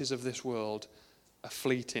securities of this world are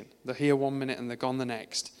fleeting. They're here 1 minute and they're gone the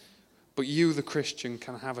next. But you, the Christian,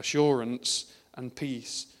 can have assurance and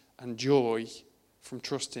peace and joy from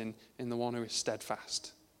trusting in the one who is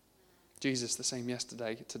steadfast. Jesus, the same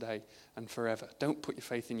yesterday, today, and forever. Don't put your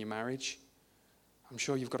faith in your marriage. I'm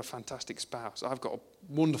sure you've got a fantastic spouse. I've got a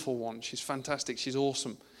wonderful one. She's fantastic. She's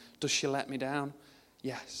awesome. Does she let me down?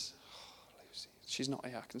 Yes. Oh, Lucy. She's not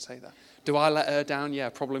here, I can say that. Do I let her down? Yeah,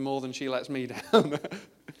 probably more than she lets me down.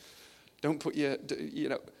 Don't put your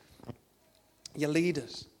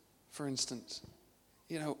leaders, for instance.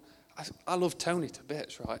 I love Tony to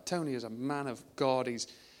bits, right? Tony is a man of God.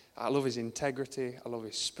 I love his integrity. I love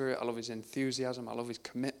his spirit. I love his enthusiasm. I love his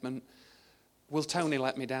commitment. Will Tony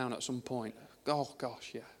let me down at some point? Oh,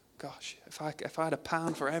 gosh, yeah. Gosh, if I had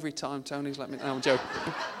 £1 for every time Tony's let me down, I'm joking.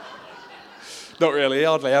 Not really. He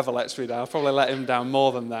hardly ever lets me down. I'll probably let him down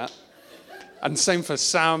more than that. And same for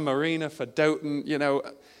Sam, Marina, for Doughton.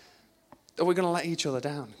 Are we going to let each other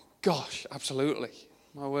down? Gosh, absolutely.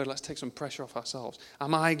 My word, let's take some pressure off ourselves.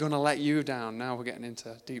 Am I going to let you down? Now we're getting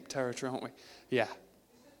into deep territory, aren't we? Yeah.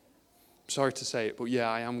 Sorry to say it, but yeah,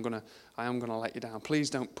 I am gonna let you down. Please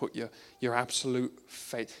don't put your absolute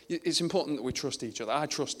faith. It's important that we trust each other. I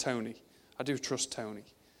trust Tony. I do trust Tony.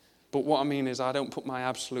 But what I mean is I don't put my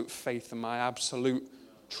absolute faith and my absolute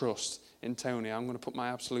trust in Tony. I'm going to put my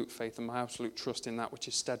absolute faith and my absolute trust in that which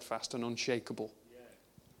is steadfast and unshakable.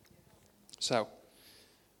 So,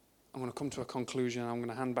 I'm going to come to a conclusion. I'm going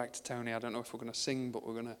to hand back to Tony. I don't know if we're going to sing, but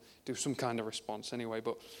we're going to do some kind of response anyway.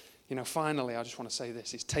 But finally, I just want to say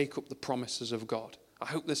this, is take up the promises of God. I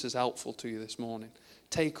hope this is helpful to you this morning.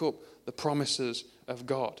 Take up the promises of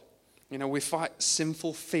God. We fight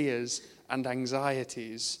sinful fears and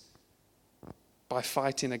anxieties by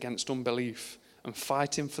fighting against unbelief and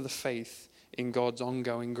fighting for the faith in God's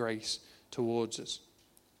ongoing grace towards us.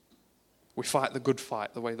 We fight the good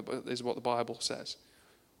fight, the way that is what the Bible says.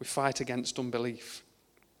 We fight against unbelief.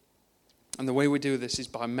 And the way we do this is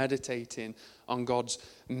by meditating on God's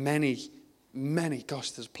many,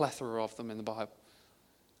 gosh, there's a plethora of them in the Bible.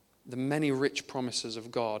 The many rich promises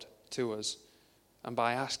of God to us, and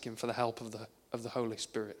by asking for the help of the Holy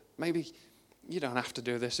Spirit. Maybe you don't have to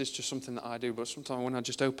do this, it's just something that I do, but sometimes when I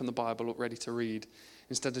just open the Bible up ready to read,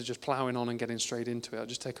 instead of just plowing on and getting straight into it, I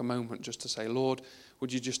just take a moment just to say, Lord,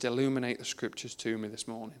 would you just illuminate the scriptures to me this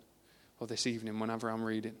morning or this evening whenever I'm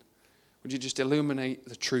reading? Would you just illuminate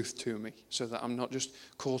the truth to me so that I'm not just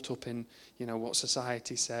caught up in, what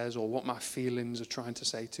society says or what my feelings are trying to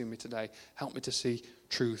say to me today. Help me to see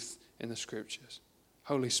truth in the scriptures.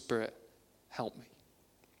 Holy Spirit, help me.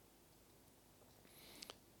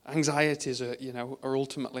 Anxieties are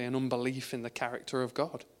ultimately an unbelief in the character of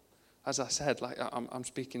God. As I said, I'm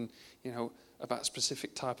speaking, about a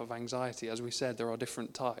specific type of anxiety. As we said, there are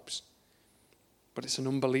different types. But it's an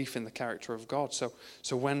unbelief in the character of God. So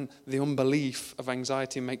when the unbelief of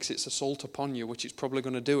anxiety makes its assault upon you, which it's probably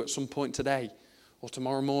going to do at some point today or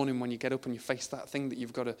tomorrow morning when you get up and you face that thing that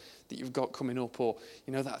you've got coming up, or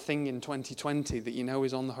that thing in 2020 that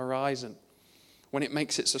is on the horizon. When it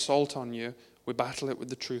makes its assault on you, we battle it with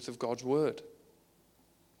the truth of God's word.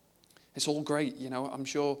 It's all great, I'm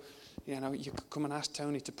sure, you could come and ask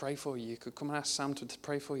Tony to pray for you. You could come and ask Sam to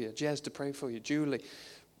pray for you, Jez to pray for you, Julie,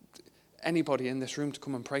 anybody in this room to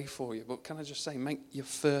come and pray for you. But can I just say, make your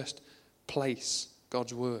first place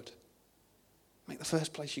God's word. Make the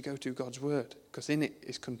first place you go to God's word, because in it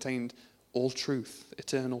is contained all truth,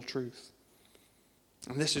 eternal truth.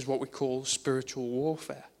 And this is what we call spiritual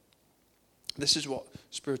warfare. This is what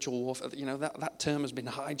spiritual warfare, that term has been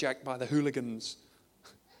hijacked by the hooligans.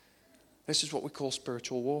 This is what we call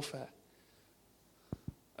spiritual warfare.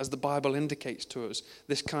 As the Bible indicates to us,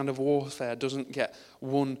 this kind of warfare doesn't get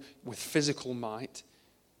won with physical might.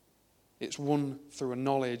 It's won through a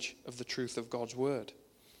knowledge of the truth of God's word.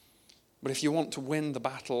 But if you want to win the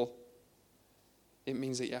battle, it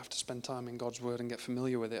means that you have to spend time in God's word and get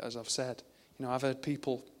familiar with it, as I've said. I've heard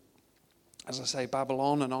people, as I say, babble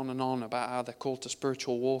on and on and on about how they're called to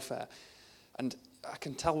spiritual warfare. And I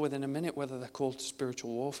can tell within a minute whether they're called to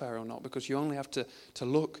spiritual warfare or not, because you only have to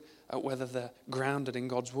look at whether they're grounded in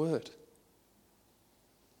God's word.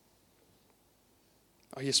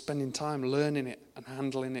 Are you spending time learning it and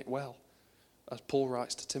handling it well, as Paul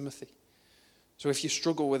writes to Timothy? So if you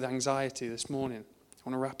struggle with anxiety this morning, I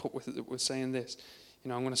want to wrap up with saying this.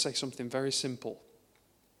 I'm going to say something very simple.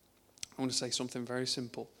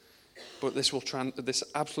 But this will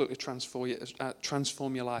absolutely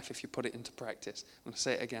transform your life if you put it into practice. I'm going to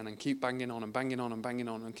say it again and keep banging on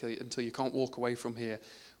until you can't walk away from here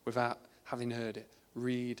without having heard it.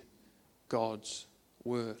 Read God's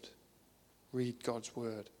word. Read God's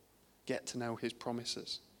word. Get to know his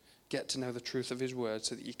promises. Get to know the truth of his word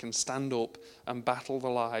so that you can stand up and battle the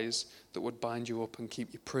lies that would bind you up and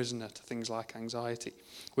keep you prisoner to things like anxiety.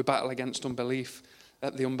 We battle against the unbelief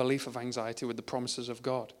of anxiety with the promises of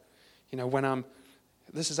God.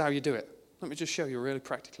 This is how you do it. Let me just show you really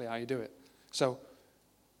practically how you do it. So,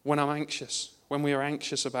 when we are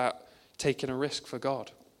anxious about taking a risk for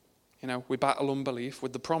God, we battle unbelief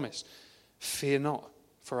with the promise. Fear not,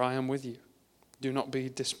 for I am with you. Do not be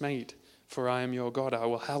dismayed, for I am your God. I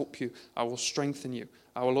will help you. I will strengthen you.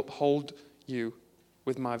 I will uphold you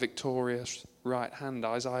with my victorious right hand.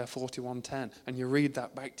 Isaiah 41:10. And you read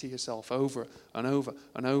that back to yourself over and over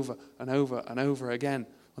and over and over and over again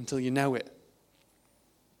until you know it.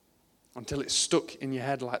 Until it's stuck in your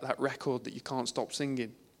head like that record that you can't stop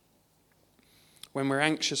singing. When we're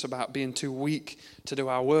anxious about being too weak to do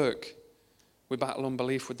our work, we battle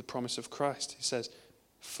unbelief with the promise of Christ. He says,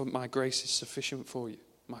 "For my grace is sufficient for you.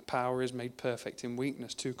 My power is made perfect in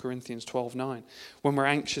weakness," 2 Corinthians 12:9. When we're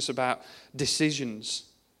anxious about decisions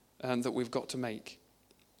that we've got to make,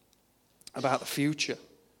 about the future,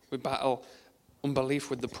 we battle unbelief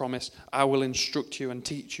with the promise, "I will instruct you and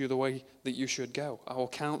teach you the way that you should go. I will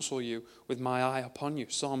counsel you with my eye upon you,"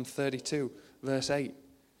 Psalm 32, verse 8.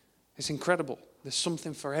 It's incredible. There's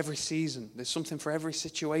something for every season. There's something for every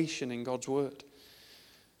situation in God's word.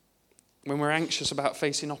 When we're anxious about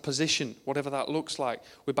facing opposition, whatever that looks like,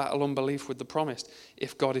 we battle unbelief with the promise,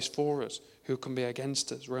 "If God is for us, who can be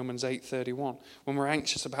against us?" Romans 8:31. When we're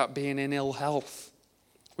anxious about being in ill health,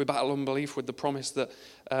 we battle unbelief with the promise that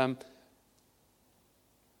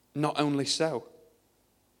not only so,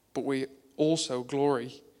 but we also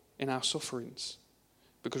glory in our sufferings,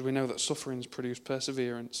 because we know that sufferings produce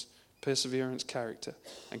perseverance, perseverance character,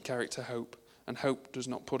 and character hope, and hope does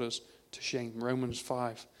not put us to shame. Romans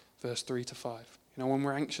 5, verse 3-5. When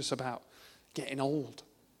we're anxious about getting old,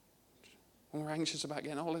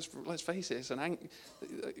 let's face it,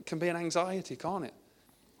 it can be an anxiety, can't it?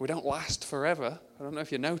 We don't last forever. I don't know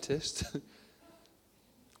if you noticed.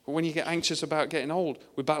 But when you get anxious about getting old,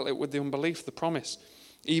 we battle it with the unbelief, the promise.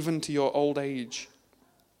 "Even to your old age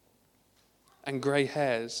and grey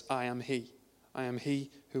hairs, I am he. I am he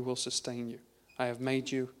who will sustain you. I have made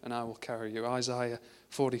you and I will carry you." Isaiah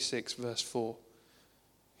 46, verse 4.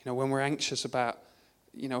 When we're anxious about,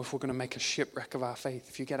 if we're going to make a shipwreck of our faith,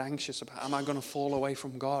 if you get anxious about, am I going to fall away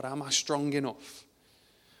from God? Am I strong enough?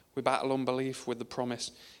 We battle unbelief with the promise,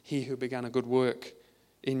 "He who began a good work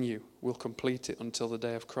in you will complete it until the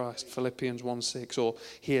day of Christ." Philippians 1:6. Or,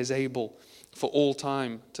 "He is able for all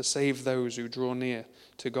time to save those who draw near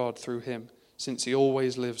to God through him, since he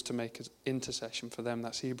always lives to make intercession for them."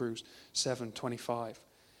 That's Hebrews 7:25.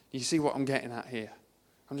 You see what I'm getting at here?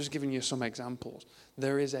 I'm just giving you some examples.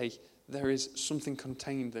 There is something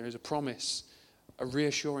contained. There is a promise, a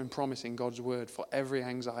reassuring promise in God's word for every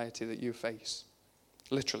anxiety that you face.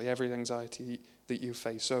 Literally every anxiety that you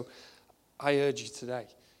face. So I urge you today,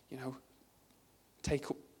 take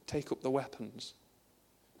up the weapons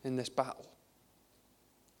in this battle.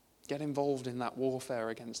 Get involved in that warfare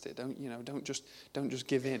against it. Don't just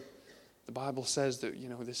give in. The Bible says that,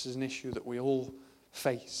 this is an issue that we all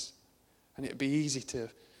face. And it'd be easy to,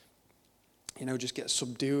 just get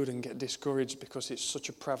subdued and get discouraged because it's such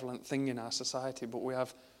a prevalent thing in our society. But we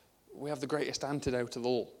have the greatest antidote of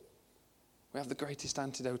all. We have the greatest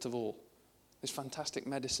antidote of all. There's fantastic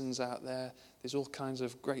medicines out there. There's all kinds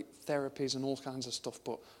of great therapies and all kinds of stuff.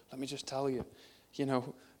 But let me just tell you,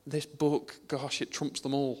 this book, gosh, it trumps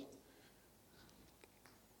them all.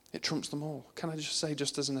 It trumps them all. Can I just say,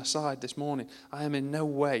 just as an aside this morning, I am in no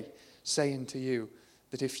way saying to you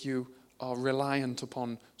that if you are reliant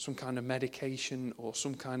upon some kind of medication or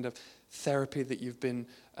some kind of therapy that you've been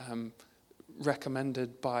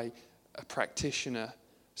recommended by a practitioner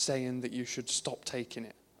saying that you should stop taking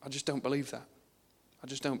it. I just don't believe that. I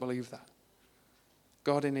just don't believe that.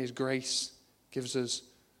 God in his grace gives us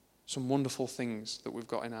some wonderful things that we've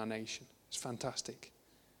got in our nation. It's fantastic.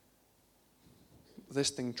 This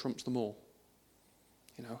thing trumps them all,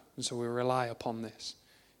 and so we rely upon this.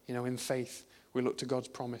 In faith, we look to God's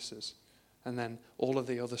promises, and then all of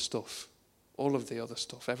the other stuff,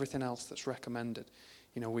 everything else that's recommended,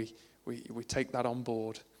 we take that on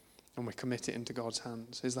board and we commit it into God's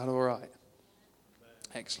hands. Is that all right?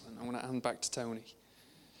 Excellent. I'm going to hand back to Tony.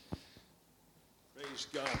 Praise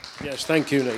God. Yes, thank you, Nate.